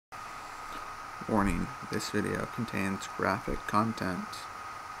Warning, this video contains graphic content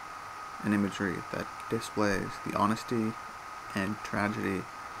and imagery that displays the honesty and tragedy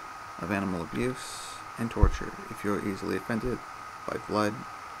of animal abuse and torture. If you are easily offended by blood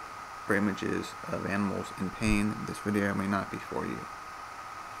or images of animals in pain, this video may not be for you.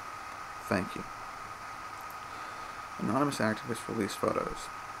 Thank you. Anonymous activists release photos.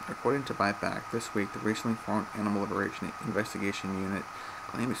 According to BIPAC, this week the recently formed Animal Liberation Investigation Unit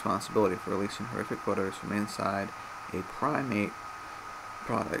claimed responsibility for releasing horrific photos from inside a primate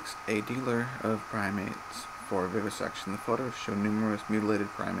products, a dealer of primates for vivisection. The photos show numerous mutilated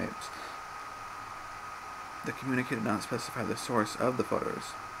primates. The communique did not specify the source of the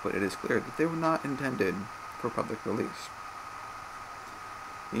photos, but it is clear that they were not intended for public release.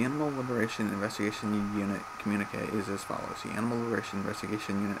 The Animal Liberation Investigation Unit communique is as follows. The Animal Liberation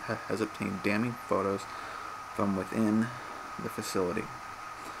Investigation Unit has obtained damning photos from within the facility.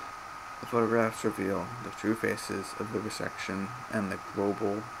 The photographs reveal the true faces of vivisection and the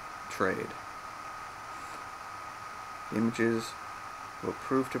global trade. The images will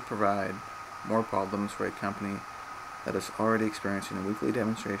prove to provide more problems for a company that is already experiencing a weekly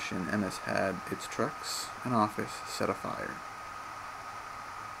demonstration and has had its trucks and office set afire.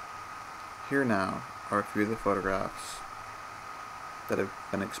 Here now are a few of the photographs that have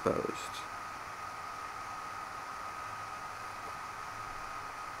been exposed.